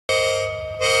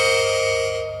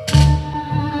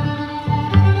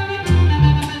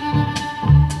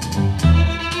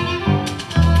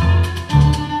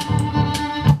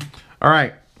All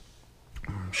right.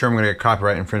 I'm sure I'm going to get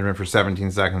copyright infringement for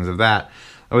 17 seconds of that.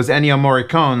 It was Ennio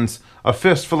Morricone's A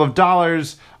Fistful of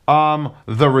Dollars,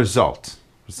 The Result.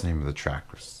 What's the name of the track?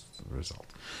 The Result.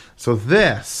 So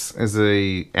this is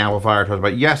a amplifier I talked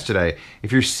about yesterday.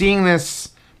 If you're seeing this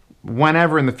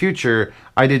whenever in the future,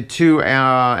 I did 2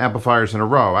 amplifiers in a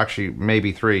row. Actually,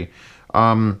 maybe 3.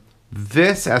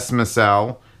 This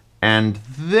SMSL and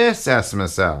this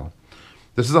SMSL.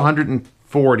 This is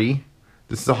 140.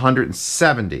 This is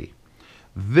 170.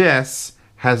 This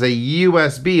has a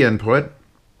USB input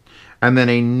and then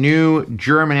a new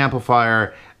German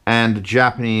amplifier and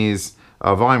Japanese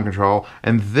volume control.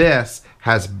 And this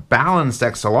has balanced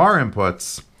XLR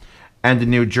inputs and a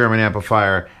new German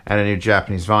amplifier and a new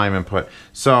Japanese volume input.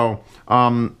 So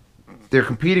they're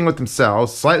competing with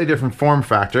themselves, slightly different form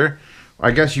factor.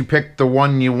 I guess you pick the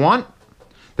one you want.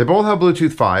 They both have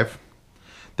Bluetooth 5.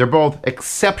 They're both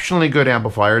exceptionally good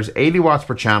amplifiers, 80 watts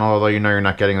per channel, although you know you're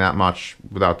not getting that much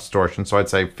without distortion, so I'd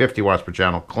say 50 watts per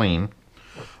channel clean.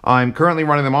 I'm currently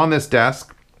running them on this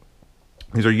desk.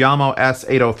 These are Yamaha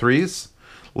S803s.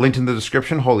 Linked in the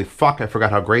description. Holy fuck, I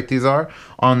forgot how great these are.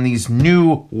 On these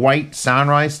new white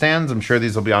Soundrise stands. I'm sure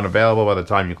these will be unavailable by the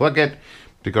time you click it,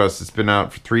 because it's been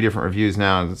out for 3 different reviews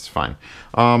now, and it's fine.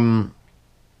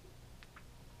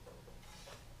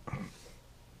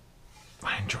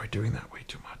 I enjoy doing that way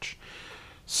too much.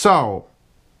 So,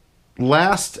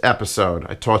 last episode,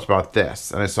 I talked about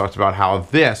this, and I talked about how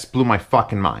this blew my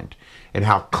fucking mind, and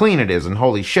how clean it is, and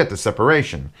holy shit, the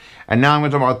separation. And now I'm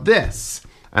going to talk about this,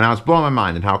 and how it's blowing my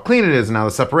mind, and how clean it is, and how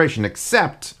the separation,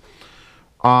 except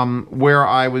where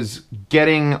I was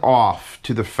getting off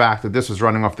to the fact that this was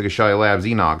running off the Geshelli Labs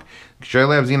Enog. Geshelli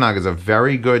Labs Enog is a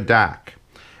very good DAC,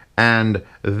 and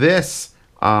this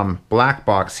black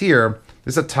box here,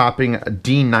 this is a topping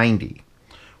D90,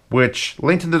 which,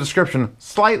 linked in the description,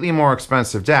 slightly more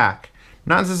expensive DAC.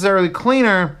 Not necessarily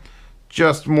cleaner,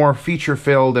 just more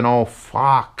feature-filled, and oh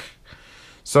fuck.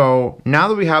 So now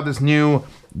that we have this new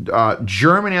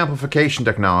German amplification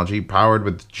technology powered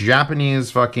with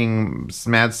Japanese fucking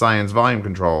mad science volume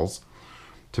controls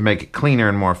to make it cleaner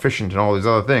and more efficient and all these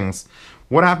other things,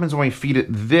 what happens when we feed it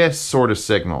this sort of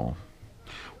signal?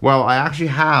 Well, I actually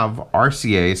have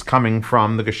RCAs coming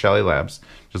from the Geshelli Labs,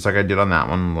 just like I did on that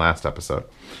one last episode.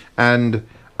 And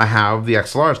I have the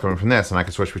XLRs coming from this, and I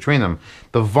can switch between them.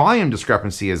 The volume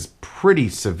discrepancy is pretty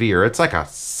severe. It's like a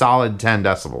solid 10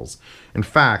 decibels. In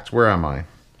fact, where am I?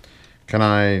 Can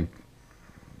I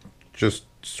just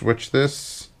switch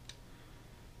this?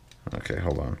 Okay,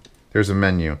 hold on. There's a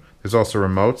menu. There's also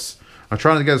remotes. I'm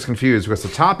trying to get this confused because the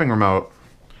topping remote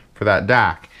for that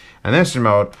DAC and this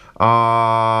remote,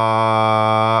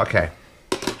 okay,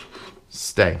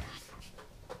 stay.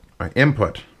 All right,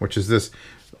 input, which is this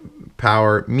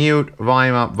power, mute,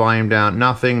 volume up, volume down,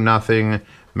 nothing,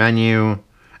 menu,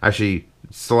 actually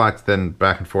select, then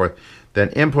back and forth, then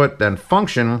input, then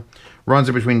function, runs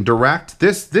in between direct.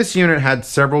 This unit had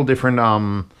several different,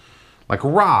 like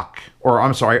arcock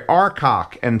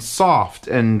and soft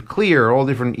and clear, all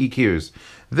different EQs.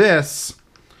 This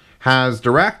has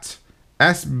direct,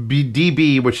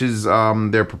 SBDB, which is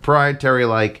their proprietary,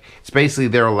 like, it's basically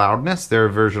their loudness, their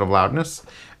version of loudness.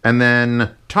 And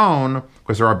then tone,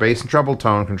 because there are bass and treble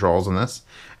tone controls in this.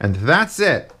 And that's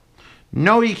it.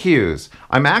 No EQs.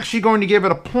 I'm actually going to give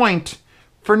it a point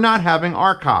for not having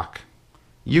arcock.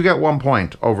 You get 1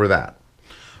 point over that.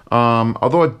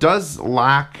 Although it does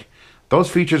lack, those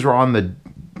features were on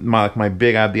my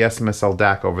big, I have the SMSL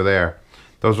DAC over there.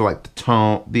 Those are like the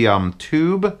tone, the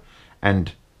tube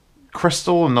and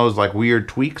crystal and those like weird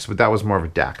tweaks, but that was more of a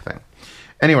DAC thing.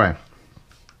 Anyway,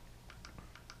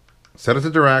 set it to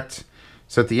direct,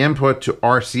 set the input to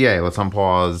RCA. Let's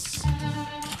unpause.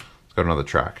 Let's go to another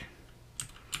track.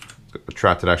 Let's go to the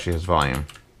track that actually has volume.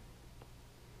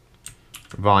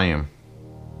 Volume.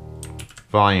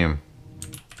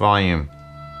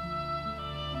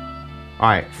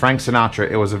 Alright, Frank Sinatra,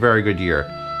 it was a very good year.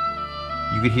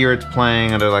 You could hear it's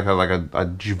playing at a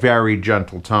very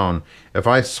gentle tone. If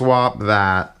I swap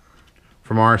that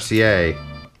from RCA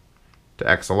to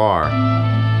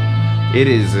XLR, it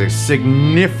is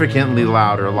significantly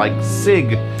louder, like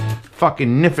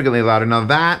fucking-nificantly louder. Now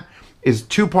that is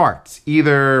 2 parts.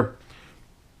 Either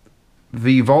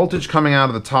the voltage coming out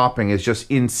of the topping is just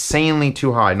insanely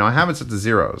too high. Now I have it set to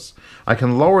zeros. I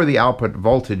can lower the output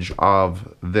voltage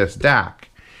of this DAC,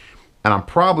 and I'm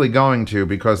probably going to,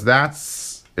 because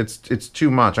it's too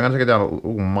much. I'm gonna take it down.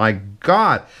 Oh my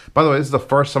god! By the way, this is the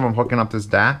first time I'm hooking up this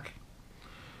DAC,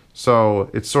 so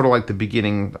it's sort of like the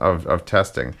beginning of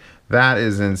testing. That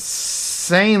is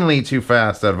insanely too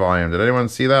fast, that volume. Did anyone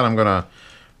see that? I'm gonna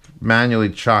manually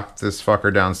chucked this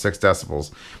fucker down 6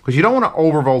 decibels. Because you don't want to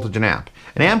overvoltage an amp.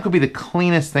 An amp could be the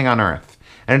cleanest thing on earth.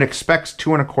 And it expects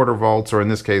 2 1/4 volts, or in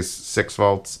this case, 6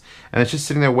 volts. And it's just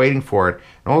sitting there waiting for it.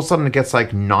 And all of a sudden it gets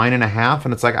like 9.5,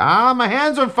 and it's like, my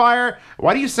hand's on fire.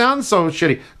 Why do you sound so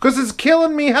shitty? Because it's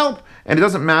killing me, help. And it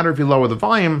doesn't matter if you lower the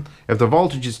volume. If the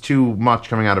voltage is too much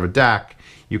coming out of a DAC,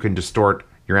 you can distort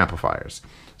your amplifiers.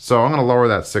 So I'm going to lower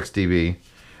that 6 dB,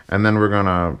 and then we're going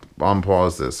to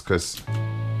unpause this, because...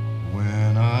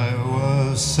 When I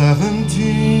was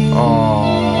 17...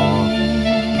 Oh.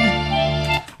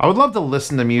 I would love to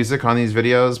listen to music on these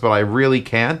videos, but I really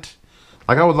can't.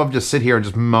 Like, I would love to just sit here and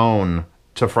just moan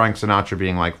to Frank Sinatra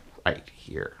being like, right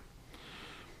here.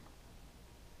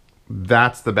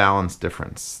 That's the balance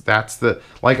difference. That's the...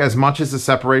 Like, as much as the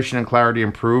separation and clarity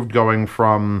improved going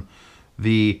from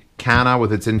the Cana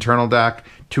with its internal DAC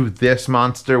to this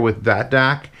monster with that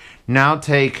DAC, now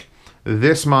take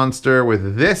this monster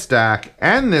with this DAC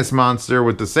and this monster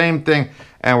with the same thing,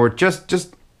 and we're just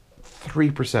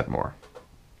 3% more.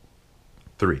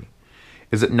 3.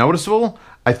 Is it noticeable?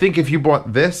 I think if you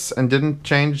bought this and didn't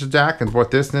change the DAC and bought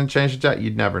this and didn't change the DAC,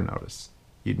 you'd never notice.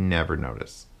 You'd never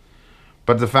notice.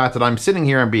 But the fact that I'm sitting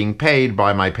here and being paid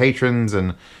by my patrons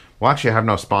and, well, actually I have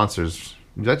no sponsors.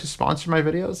 Did I just sponsor my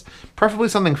videos? Preferably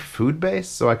something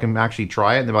food-based so I can actually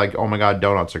try it and they're like, oh my god,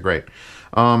 donuts are great.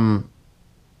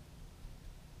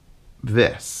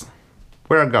 This.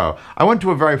 Where'd I go? I went to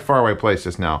a very far away place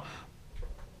just now.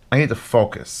 I need to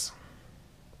focus.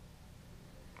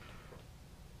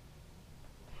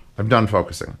 I'm done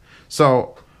focusing.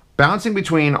 So, bouncing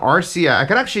between RCA, I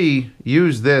could actually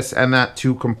use this and that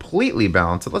to completely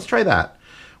balance it. Let's try that.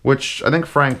 Which I think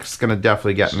Frank's gonna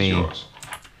definitely get me.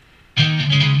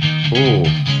 Ooh.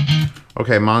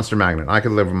 Okay, Monster Magnet. I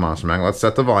could live with Monster Magnet. Let's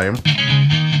set the volume.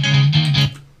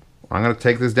 I'm gonna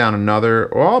take this down another.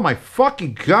 Oh my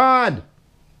fucking god!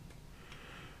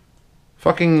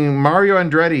 Fucking Mario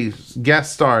Andretti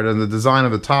guest starred in the design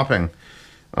of the topping.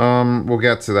 We'll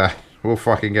get to that. We'll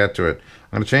fucking get to it.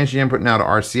 I'm going to change the input now to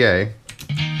RCA.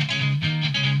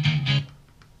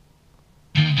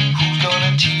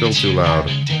 Still too loud.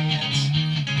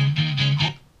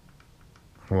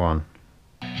 Hold on.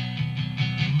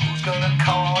 Who's gonna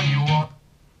call you up?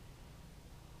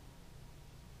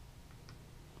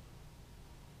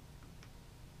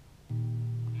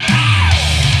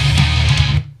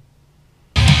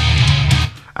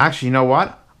 Actually, you know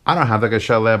what? I don't have that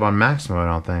Geshelli Lab on max mode,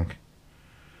 I don't think.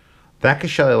 That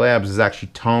Geshelli Labs is actually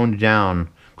toned down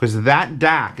because that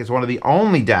DAC is one of the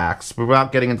only DACs,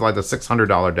 without getting into like the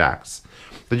 $600 DACs,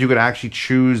 that you could actually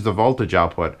choose the voltage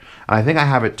output. And I think I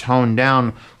have it toned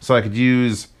down so I could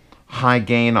use high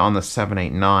gain on the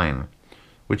 789,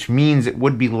 which means it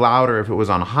would be louder if it was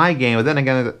on high gain, but then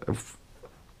again,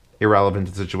 irrelevant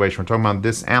to the situation. We're talking about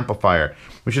this amplifier.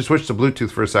 We should switch to Bluetooth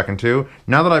for a second too.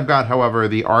 Now that I've got, however,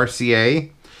 the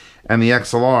RCA and the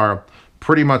XLR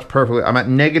pretty much perfectly. I'm at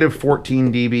negative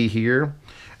 14 dB here,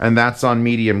 and that's on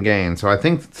medium gain. So I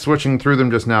think switching through them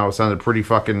just now sounded pretty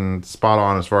fucking spot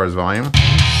on as far as volume.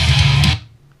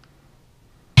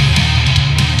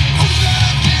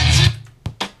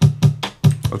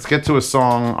 Let's get to a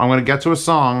song. I'm going to get to a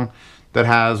song that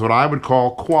has what I would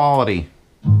call quality.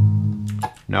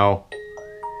 No.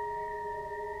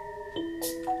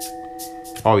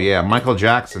 Oh yeah, Michael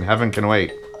Jackson, Heaven Can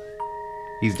Wait.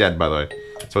 He's dead, by the way.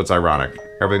 So it's ironic.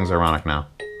 Everything's ironic now.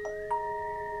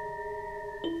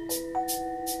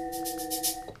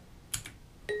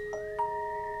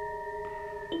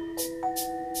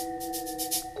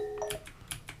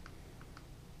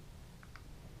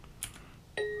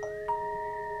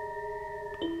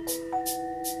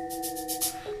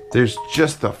 There's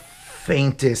just the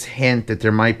faintest hint that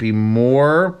there might be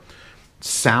more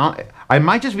sound. I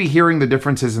might just be hearing the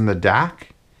differences in the DAC.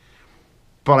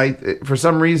 But for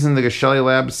some reason, the Geshelli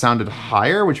Labs sounded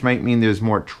higher, which might mean there's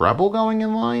more treble going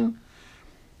in line.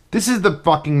 This is the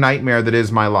fucking nightmare that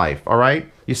is my life, all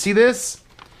right? You see this?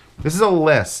 This is a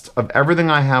list of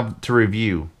everything I have to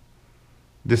review.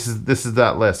 This is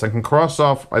that list. I can cross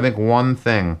off, I think, one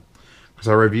thing, because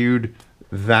I reviewed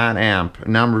that amp.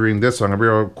 And now I'm reviewing this one. I'm going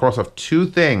to be able to cross off 2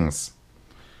 things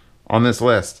on this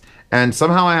list. And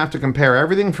somehow I have to compare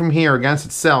everything from here against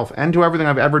itself and to everything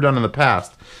I've ever done in the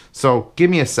past. So give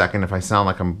me a second if I sound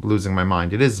like I'm losing my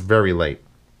mind. It is very late.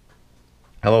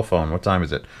 Hello phone, what time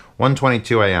is it?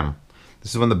 1:22 a.m.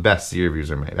 This is when the best Z reviews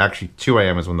are made. Actually, 2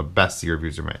 a.m. is when the best Z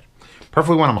reviews are made.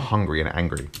 Preferably when I'm hungry and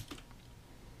angry.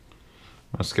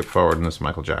 I'll skip forward in this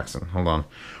Michael Jackson. Hold on.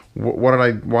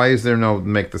 Why is there no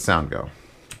make the sound go?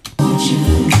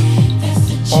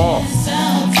 Oh.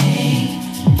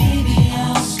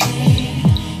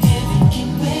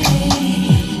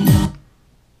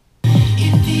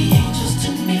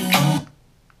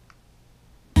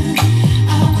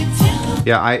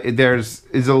 Yeah,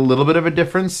 is a little bit of a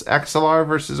difference, XLR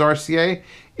versus RCA.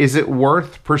 Is it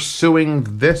worth pursuing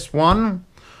this one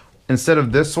instead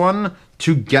of this one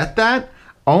to get that?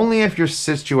 Only if your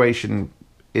situation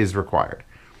is required.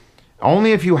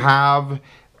 Only if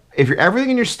everything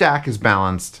in your stack is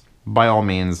balanced, by all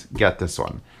means, get this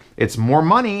one. It's more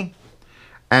money,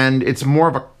 and it's more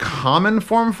of a common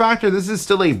form factor. This is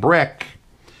still a brick.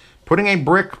 Putting a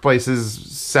brick places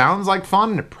sounds like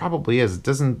fun. It probably is. It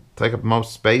doesn't take up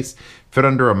most space. Fit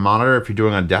under a monitor if you're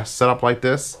doing a desk setup like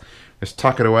this. Just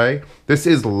tuck it away. This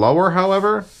is lower,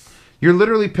 however. You're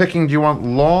literally picking, do you want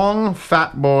long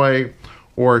fat boy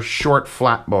or short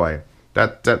flat boy?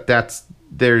 That's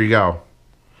there you go.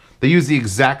 They use the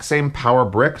exact same power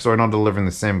brick, so I know delivering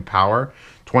the same power.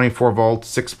 24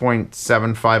 volts,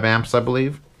 6.75 amps, I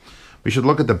believe. We should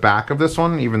look at the back of this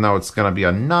one, even though it's going to be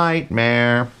a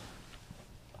nightmare.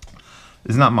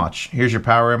 There's not much. Here's your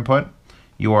power input.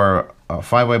 Your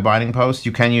 5-way binding post.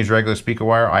 You can use regular speaker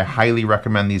wire. I highly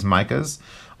recommend these micas.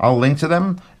 I'll link to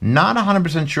them. Not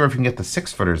 100% sure if you can get the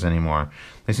 6-footers anymore.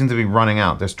 They seem to be running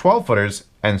out. There's 12-footers,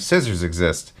 and scissors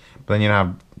exist. But then you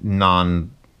have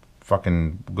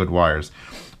non-fucking good wires.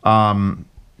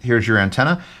 Here's your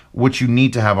antenna, which you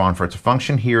need to have on for it to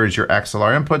function. Here is your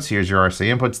XLR inputs. Here's your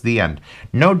RCA inputs. The end.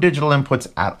 No digital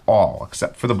inputs at all,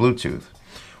 except for the Bluetooth.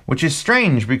 Which is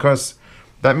strange, because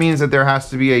that means that there has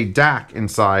to be a DAC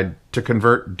inside to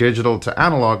convert digital to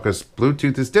analog, because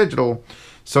Bluetooth is digital.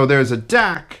 So there's a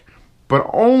DAC, but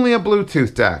only a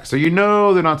Bluetooth DAC. So you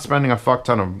know they're not spending a fuck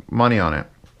ton of money on it.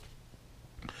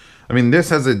 I mean, this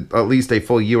has at least a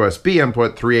full USB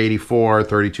input, 384,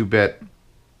 32-bit.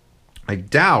 I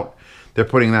doubt they're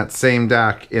putting that same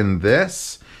DAC in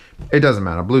this. It doesn't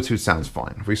matter. Bluetooth sounds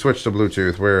fine. If we switch to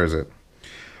Bluetooth, where is it?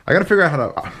 I gotta figure out how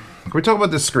to... Can we talk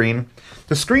about the screen?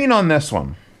 The screen on this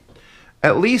one,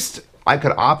 at least I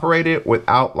could operate it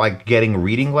without like getting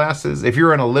reading glasses. If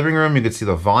you're in a living room, you could see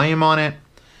the volume on it.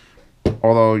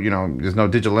 Although, you know, there's no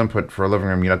digital input for a living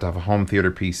room. You'd have to have a home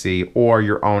theater PC or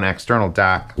your own external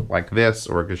DAC like this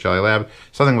or a Gashelli Lab,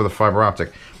 something with a fiber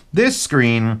optic. This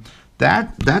screen,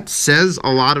 that says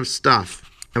a lot of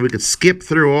stuff. And we could skip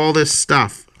through all this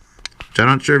stuff, which I'm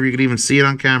not sure if you could even see it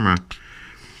on camera.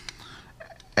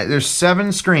 There's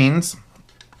 7 screens.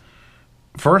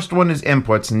 First one is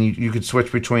inputs, and you could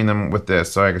switch between them with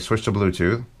this. So I could switch to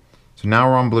Bluetooth. So now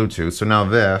we're on Bluetooth. So now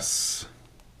this,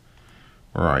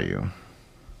 where are you?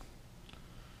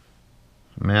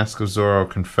 Mask of Zorro,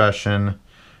 Confession,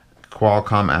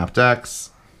 Qualcomm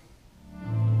aptX.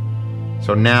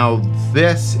 So now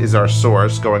this is our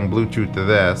source going Bluetooth to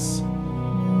this,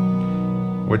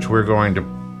 which we're going to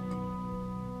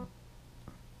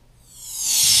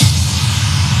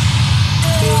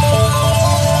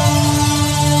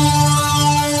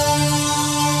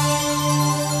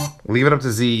leave it up to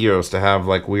ZEOS to have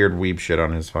like weird weeb shit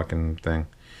on his fucking thing.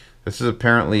 This is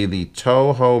apparently the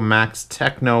Toho Max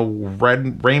Techno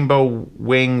Red Rainbow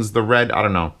Wings, the red, I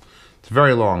don't know. It's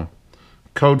very long.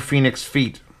 Code Phoenix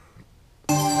Feet.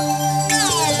 6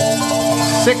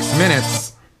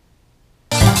 minutes.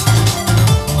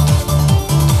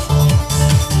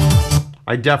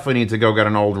 I definitely need to go get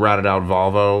an old ratted out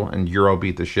Volvo and Euro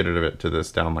beat the shit out of it to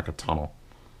this down like a tunnel.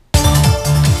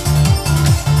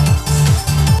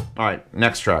 Alright,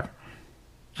 next track.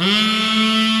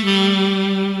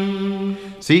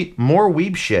 See, more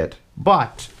weeb shit,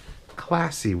 but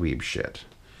classy weeb shit.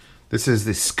 This is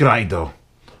the Scrido,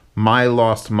 My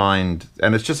Lost Mind,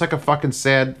 and it's just like a fucking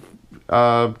sad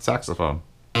saxophone.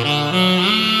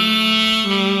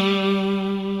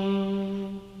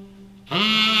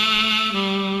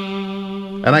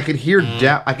 And I could hear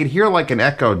like an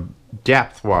echo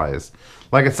depth-wise.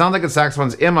 Like it sounds like a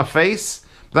saxophone's in my face.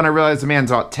 Then I realized the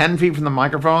man's about 10 feet from the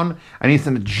microphone, and he's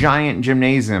in a giant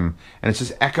gymnasium, and it's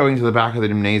just echoing to the back of the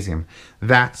gymnasium.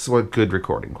 That's what good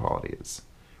recording quality is.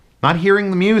 Not hearing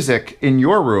the music in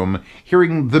your room,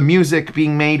 hearing the music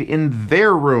being made in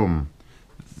their room.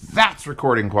 That's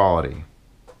recording quality.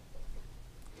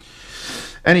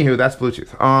 Anywho, that's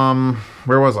Bluetooth.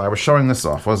 Where was I? I was showing this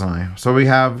off, wasn't I? So we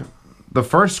have the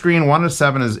first screen, 1 to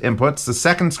 7 is inputs. The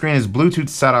second screen is Bluetooth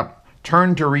setup,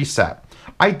 turn to reset.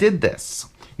 I did this.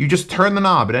 You just turn the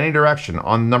knob in any direction.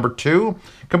 On number 2,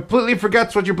 completely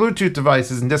forgets what your Bluetooth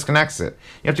device is and disconnects it.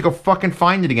 You have to go fucking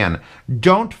find it again.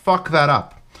 Don't fuck that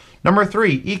up. Number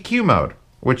 3, EQ mode,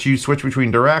 which you switch between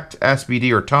direct,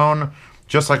 SBD, or tone.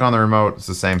 Just like on the remote, it's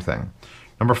the same thing.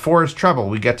 Number 4 is treble.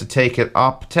 We get to take it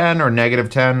up 10 or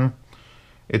negative 10.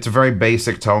 It's a very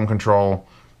basic tone control.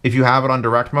 If you have it on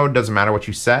direct mode, doesn't matter what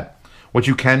you set. What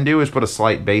you can do is put a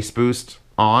slight bass boost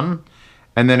on.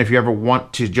 And then if you ever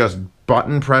want to just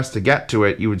button press to get to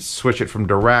it. You would switch it from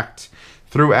direct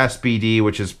through SBD,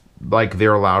 which is like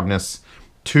their loudness,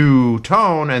 to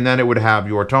tone, and then it would have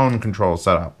your tone control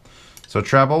set up. So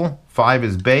treble, 5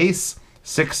 is bass,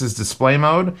 6 is display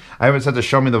mode. I have it set to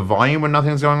show me the volume when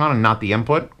nothing's going on and not the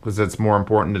input, because it's more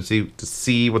important to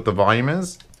see what the volume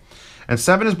is. And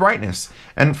 7 is brightness.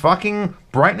 And fucking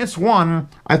brightness 1,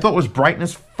 I thought was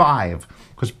brightness 5.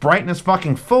 Because brightness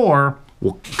fucking 4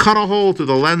 will cut a hole through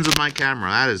the lens of my camera.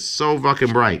 That is so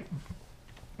fucking bright.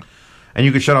 And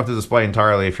you can shut off the display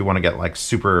entirely if you want to get like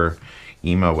super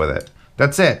emo with it.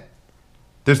 That's it.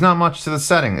 There's not much to the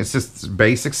setting. It's just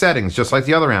basic settings, just like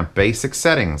the other amp. Basic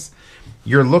settings.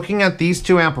 You're looking at these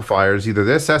two amplifiers, either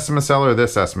this SMSL or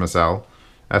this SMSL.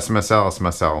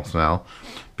 SMSL,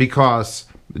 because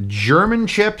German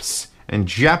chips and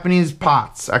Japanese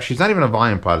pots. Actually, it's not even a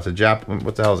volume pot. It's a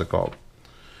what the hell is it called?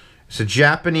 It's a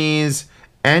Japanese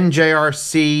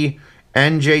NJRC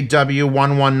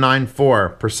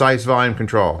NJW1194 precise volume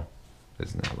control.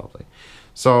 Isn't that lovely?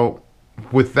 So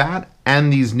with that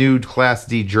and these new Class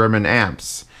D German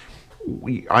amps,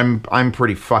 I'm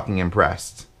pretty fucking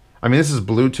impressed. I mean, this is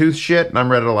Bluetooth shit, and I'm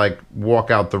ready to like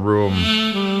walk out the room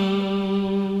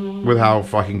with how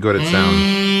fucking good it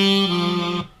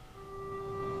sounds.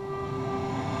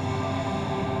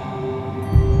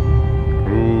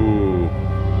 Ooh.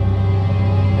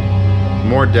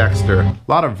 More Dexter. A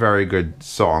lot of very good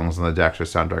songs on the Dexter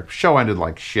soundtrack. Show ended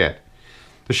like shit.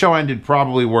 The show ended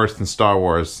probably worse than Star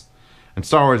Wars. And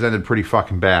Star Wars ended pretty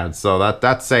fucking bad, so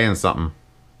that's saying something.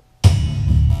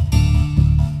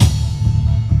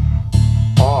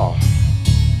 Oh.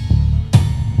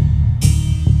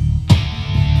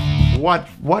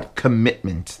 What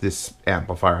commitment this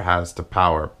amplifier has to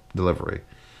power delivery.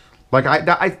 Like,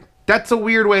 I that's a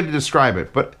weird way to describe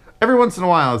it, but every once in a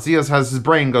while, Zios has his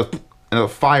brain goes, and it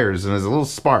fires, and there's a little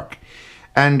spark.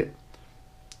 And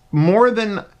more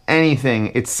than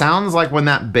anything, it sounds like when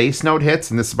that bass note hits,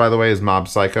 and this, by the way, is Mob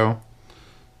Psycho,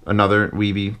 another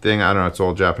Weeby thing. I don't know, it's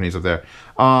all Japanese up there.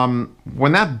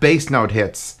 When that bass note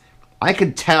hits, I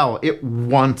could tell it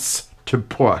wants to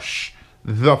push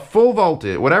the full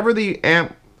voltage, whatever the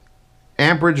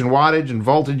amperage and wattage and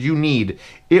voltage you need,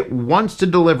 it wants to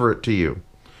deliver it to you.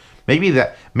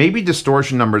 Maybe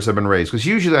distortion numbers have been raised, because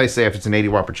usually I say if it's an 80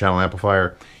 watt per channel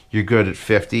amplifier, you're good at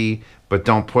 50, but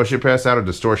don't push it past that or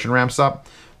distortion ramps up.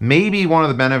 Maybe one of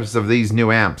the benefits of these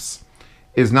new amps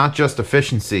is not just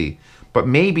efficiency, but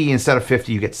maybe instead of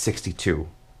 50, you get 62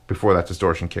 before that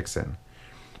distortion kicks in.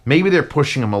 Maybe they're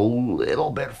pushing them a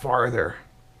little bit farther.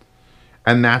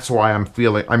 And that's why I'm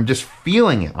just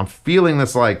feeling it. I'm feeling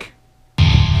this like...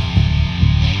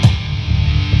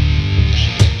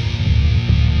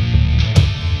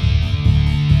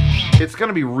 It's going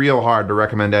to be real hard to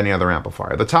recommend any other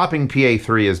amplifier. The Topping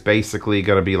PA3 is basically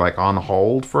going to be like on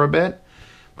hold for a bit.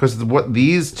 Because what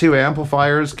these two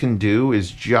amplifiers can do is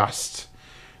just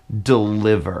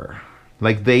deliver.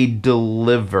 Like, they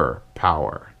deliver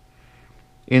power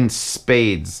in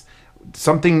spades.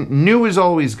 Something new is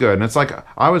always good. And it's like,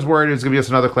 I was worried it was going to be just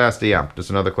another Class D amp.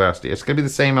 Just another Class D. It's going to be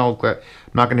the same old... I'm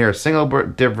not going to hear a single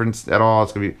difference at all.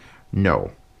 It's going to be...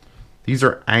 No. These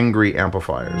are angry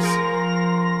amplifiers.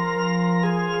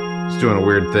 It's doing a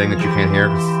weird thing that you can't hear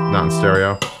because it's not in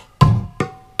stereo.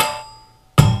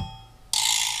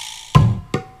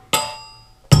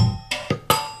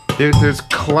 Dude, there's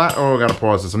oh, I gotta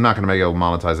pause this. I'm not gonna make it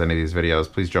monetize any of these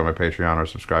videos. Please join my Patreon or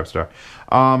subscribe star.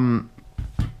 And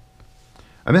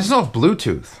this is off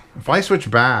Bluetooth. If I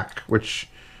switch back, which,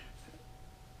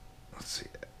 let's see,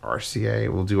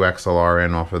 RCA, we'll do XLR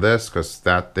in off of this because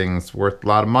that thing's worth a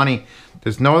lot of money.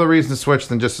 There's no other reason to switch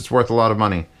than just it's worth a lot of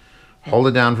money. Hold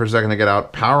it down for a second to get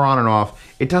out. Power on and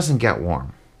off. It doesn't get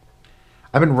warm.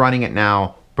 I've been running it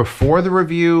now before the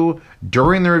review,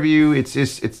 during the review. It's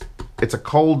a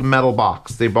cold metal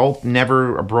box. They both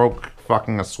never broke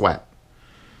fucking a sweat.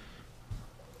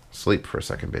 Sleep for a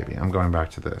second, baby. I'm going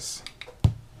back to this.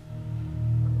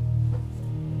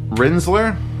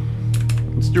 Rinsler?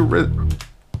 Let's do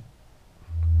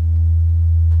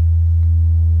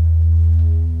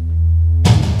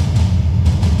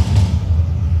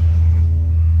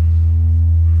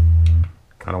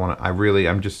I don't want to,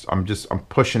 I'm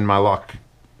pushing my luck.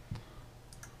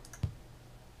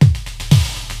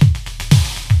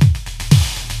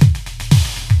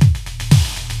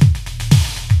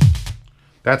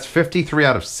 That's 53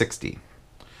 out of 60.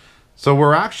 So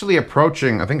we're actually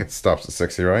approaching, I think it stops at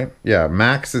 60, right? Yeah,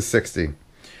 max is 60.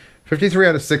 53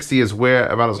 out of 60 is where,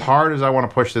 about as hard as I want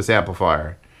to push this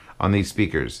amplifier on these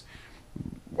speakers.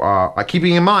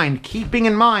 Keeping in mind,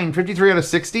 53 out of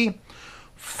 60,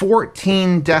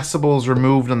 14 decibels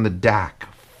removed on the DAC.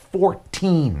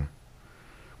 14.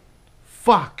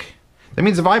 Fuck. That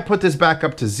means if I put this back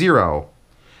up to 0,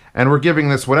 and we're giving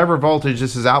this whatever voltage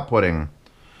this is outputting,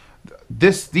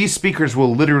 these speakers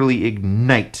will literally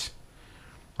ignite.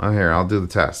 Oh, here, I'll do the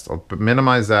test. I'll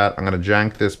minimize that. I'm going to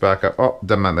jank this back up. Oh,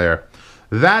 done that there.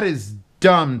 That is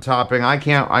dumb topping.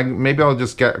 Maybe I'll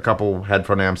just get a couple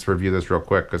headphone amps to review this real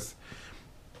quick, because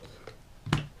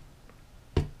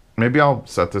maybe I'll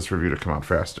set this review to come out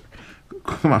faster.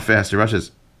 Come on, faster. Watch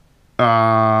this.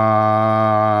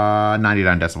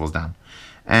 99 decibels down.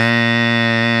 And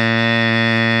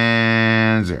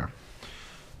 0.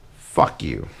 Fuck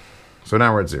you. So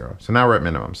now we're at 0. So now we're at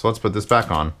minimum. So let's put this back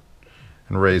on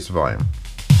and raise the volume.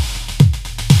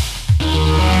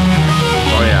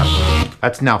 Oh yeah.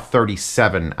 That's now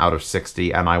 37 out of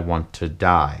 60, and I want to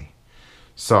die.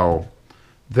 So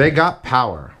they got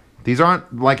power. These don't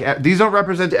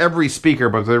represent every speaker,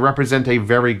 but they represent a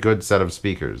very good set of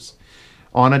speakers.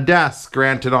 On a desk,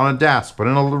 granted on a desk, but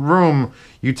in a room,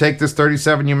 you take this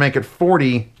 37, you make it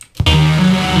 40.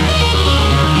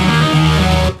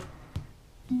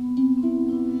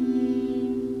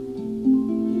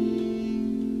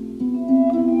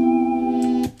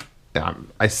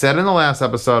 I said in the last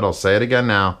episode, I'll say it again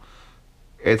now,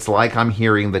 it's like I'm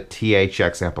hearing the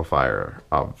THX amplifier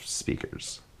of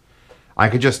speakers. I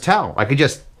could just tell.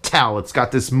 It's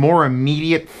got this more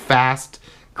immediate, fast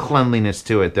cleanliness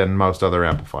to it than most other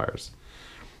amplifiers.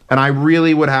 And I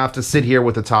really would have to sit here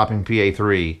with a topping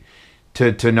PA3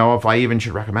 to know if I even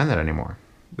should recommend that anymore.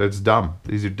 That's dumb.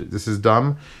 This is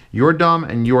dumb. You're dumb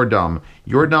and you're dumb.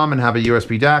 You're dumb and have a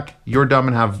USB DAC. You're dumb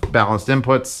and have balanced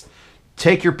inputs.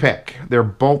 Take your pick. They're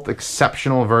both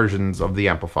exceptional versions of the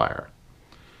amplifier.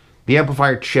 The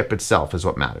amplifier chip itself is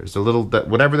what matters.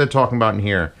 Whatever they're talking about in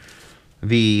here,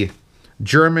 the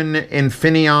German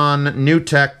Infineon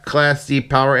NewTek Class D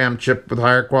power amp chip with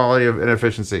higher quality and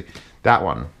efficiency. That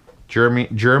one. German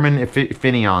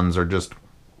Infineons are just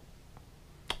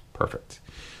perfect.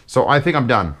 So I think I'm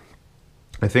done.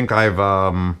 I think I've...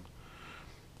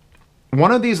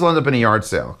 one of these will end up in a yard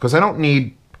sale, because I don't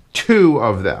need 2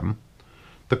 of them.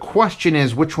 The question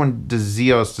is, which one does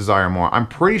Zeos desire more? I'm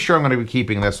pretty sure I'm going to be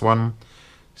keeping this one.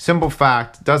 Simple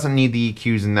fact, doesn't need the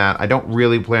EQs in that. I don't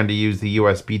really plan to use the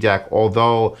USB DAC,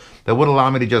 although that would allow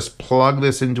me to just plug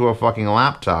this into a fucking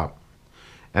laptop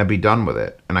and be done with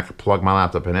it. And I could plug my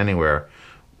laptop in anywhere.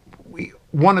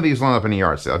 One of these will end up in a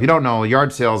yard sale. If you don't know,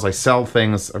 yard sales, I sell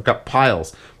things. I've got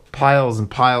piles and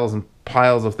piles and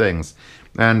piles of things.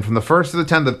 And from the 1st to the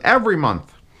 10th of every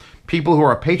month, people who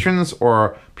are patrons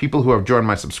or people who have joined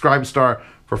my Subscribe Star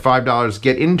for $5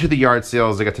 get into the yard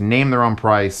sales. They get to name their own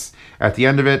price. At the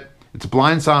end of it, it's a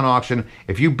blind silent auction.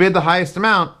 If you bid the highest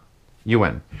amount, you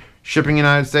win. Shipping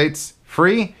United States,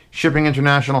 free. Shipping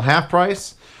international, half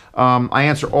price. I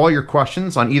answer all your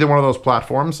questions on either one of those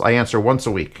platforms. I answer once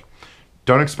a week.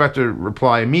 Don't expect to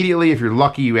reply immediately. If you're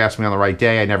lucky, you ask me on the right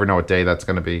day. I never know what day that's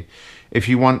going to be. If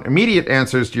you want immediate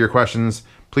answers to your questions,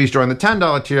 please join the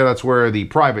 $10 tier. That's where the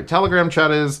private Telegram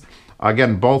chat is.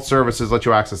 Again, both services let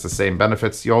you access the same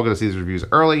benefits. You all get to see these reviews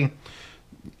early.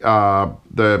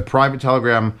 The private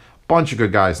Telegram, bunch of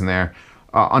good guys in there.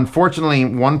 Unfortunately,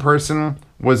 one person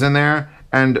was in there,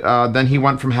 and then he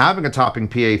went from having a topping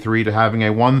PA3 to having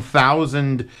a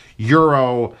 1,000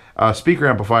 euro speaker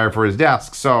amplifier for his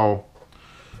desk. So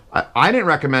I didn't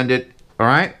recommend it. All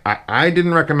right, I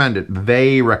didn't recommend it.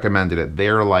 They recommended it.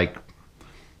 They're like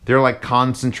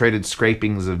concentrated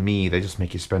scrapings of me. They just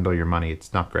make you spend all your money.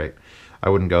 It's not great. I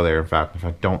wouldn't go there. In fact,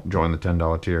 don't join the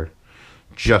 $10 tier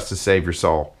just to save your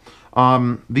soul.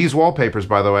 These wallpapers,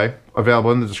 by the way,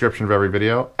 available in the description of every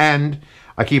video. And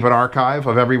I keep an archive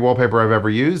of every wallpaper I've ever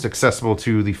used, accessible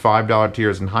to the $5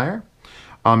 tiers and higher.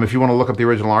 If you want to look up the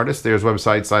original artist, there's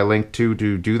websites I link to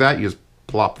do that. You just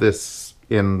plop this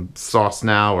in Sauce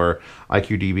Now or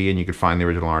IQDB, and you can find the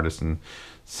original artist and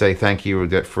say thank you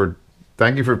for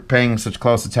paying such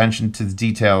close attention to the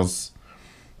details.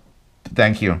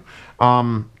 Thank you.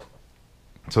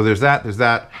 So there's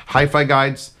that. Hi-Fi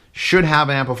Guides should have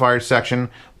an amplifier section,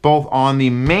 both on the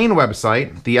main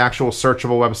website, the actual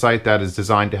searchable website that is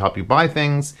designed to help you buy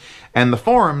things, and the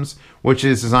forums, which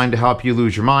is designed to help you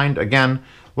lose your mind. Again,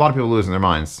 a lot of people losing their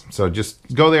minds. So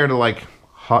just go there to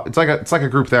it's like a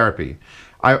group therapy.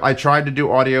 I tried to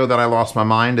do audio, then I lost my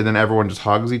mind, and then everyone just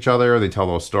hugs each other, or they tell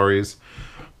those stories.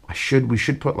 We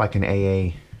should put like an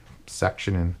AA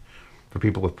section in for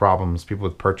people with problems, people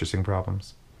with purchasing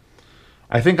problems.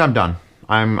 I think I'm done.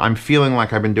 I'm feeling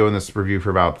like I've been doing this review for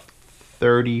about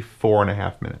 34 and a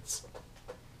half minutes.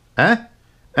 How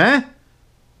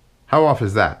off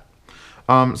is that?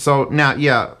 So now,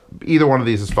 yeah, either one of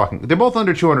these is fucking... They're both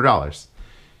under $200.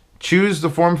 choose the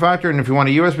form factor, and if you want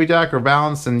a USB DAC or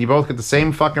balance, and you both get the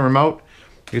same fucking remote,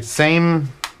 you get the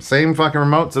same fucking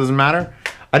remote, so it doesn't matter.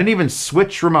 I didn't even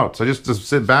switch remotes. I just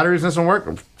said batteries doesn't work.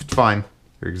 It's fine.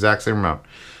 Your exact same remote.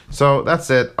 So that's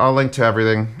it. I'll link to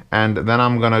everything, and then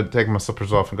I'm gonna take my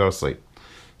slippers off and go to sleep.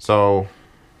 So,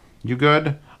 you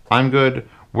good? I'm good.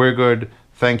 We're good.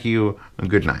 Thank you, and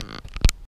good night.